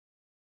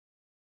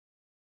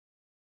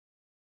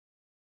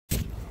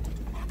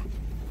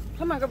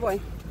Come on, good boy.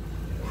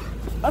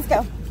 Let's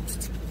go.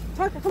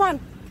 Tonka, come on.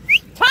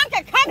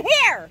 Tonka, come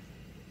here.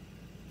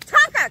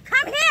 Tonka,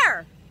 come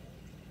here.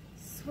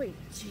 Sweet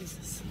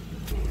Jesus.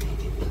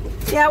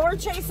 Yeah, we're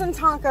chasing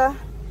Tonka.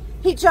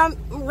 He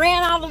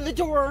ran out of the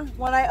door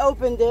when I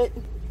opened it.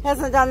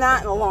 Hasn't done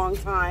that in a long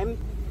time.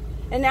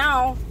 And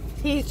now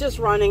he's just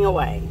running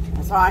away.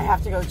 So I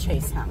have to go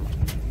chase him.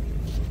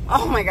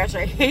 Oh my gosh,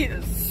 I hate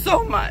it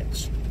so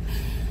much.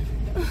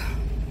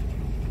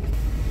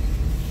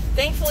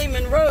 Thankfully,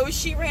 Monroe,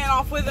 she ran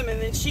off with him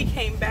and then she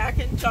came back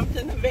and jumped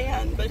in the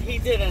van, but he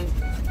didn't.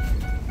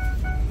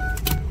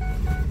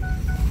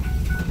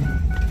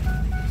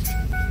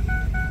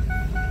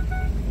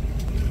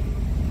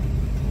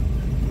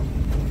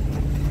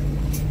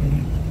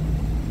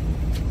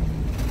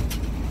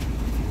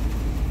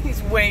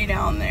 He's way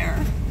down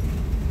there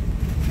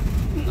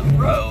in the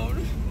road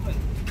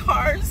with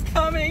cars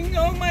coming.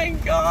 Oh my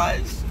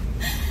gosh.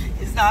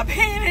 He's not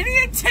paying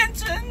any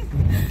attention.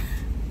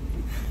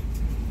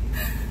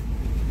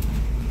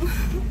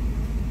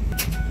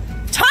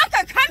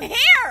 Tonka, come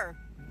here!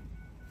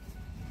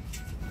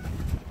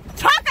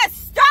 Tonka,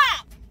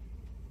 stop!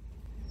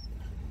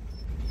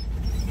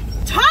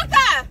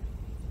 Tonka!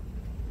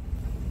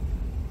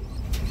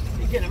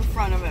 You get in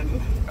front of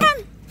him. Come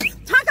on!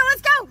 Tonka,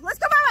 let's go! Let's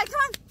go, bye-bye!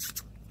 Come on!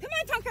 Come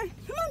on, Tonka!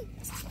 Come on!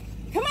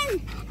 Come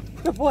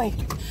on! Good boy.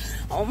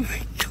 Oh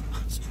my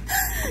gosh.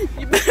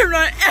 You better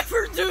not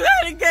ever do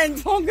that again,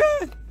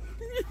 Tonka!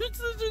 You're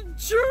such a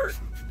jerk.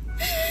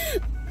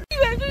 You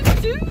have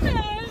to do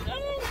that.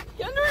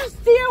 I don't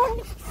understand. I'm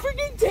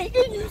freaking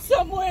taking you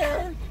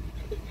somewhere.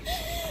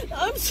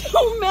 I'm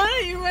so mad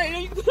at you right now.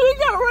 You could have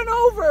got run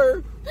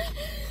over.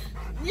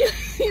 You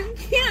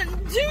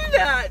can't do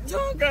that,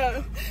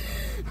 Tonka.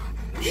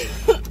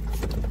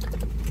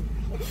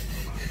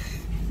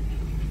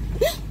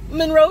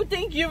 Monroe,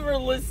 thank you for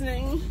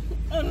listening.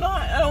 I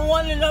don't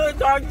want another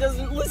dog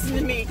doesn't listen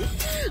to me.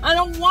 I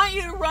don't want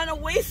you to run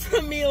away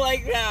from me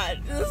like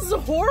that. This is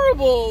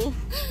horrible.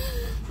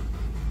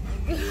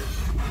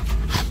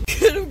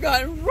 Could have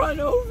gotten run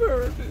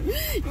over.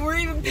 You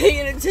weren't even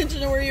paying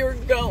attention to where you were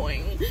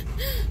going.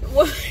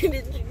 Why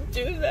did you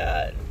do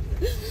that?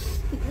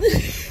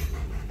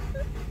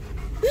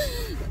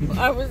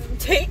 I was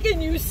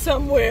taking you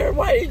somewhere.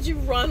 Why did you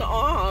run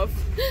off?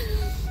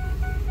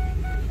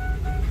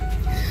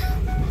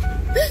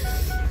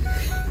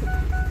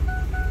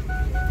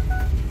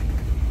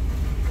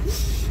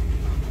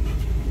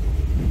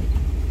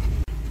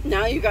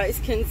 Now you guys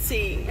can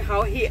see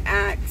how he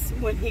acts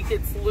when he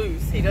gets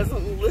loose. He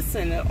doesn't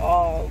listen at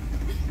all.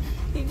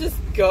 He just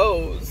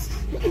goes.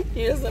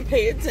 He doesn't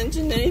pay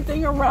attention to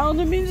anything around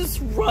him. He just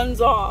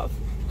runs off.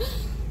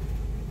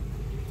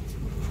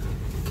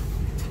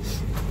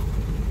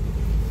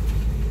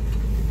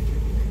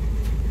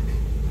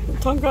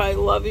 Tonka, I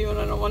love you and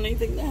I don't want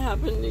anything to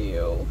happen to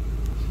you.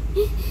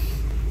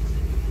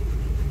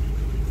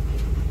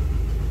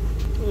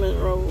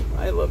 Monroe,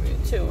 I love you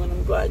too, and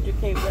I'm glad you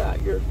came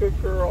back. You're a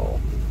good girl.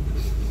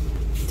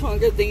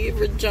 Tonka, thank you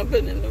for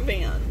jumping in the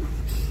van.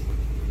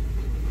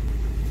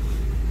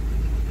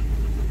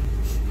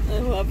 I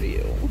love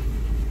you.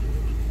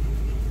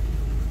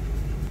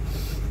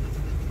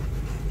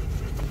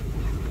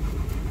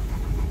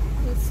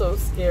 It's so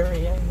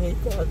scary. I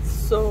hate that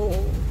so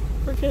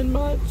freaking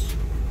much.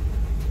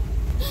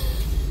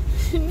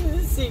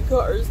 You see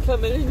cars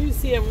coming and you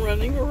see him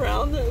running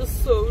around. That is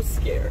so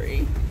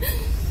scary.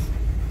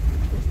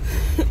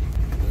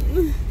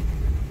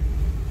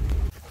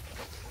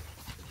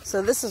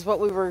 So this is what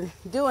we were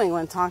doing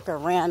when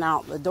Tonka ran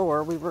out the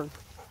door. We were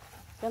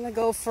gonna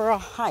go for a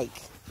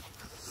hike.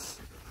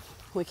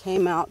 We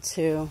came out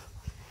to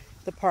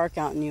the park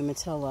out in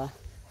Umatilla.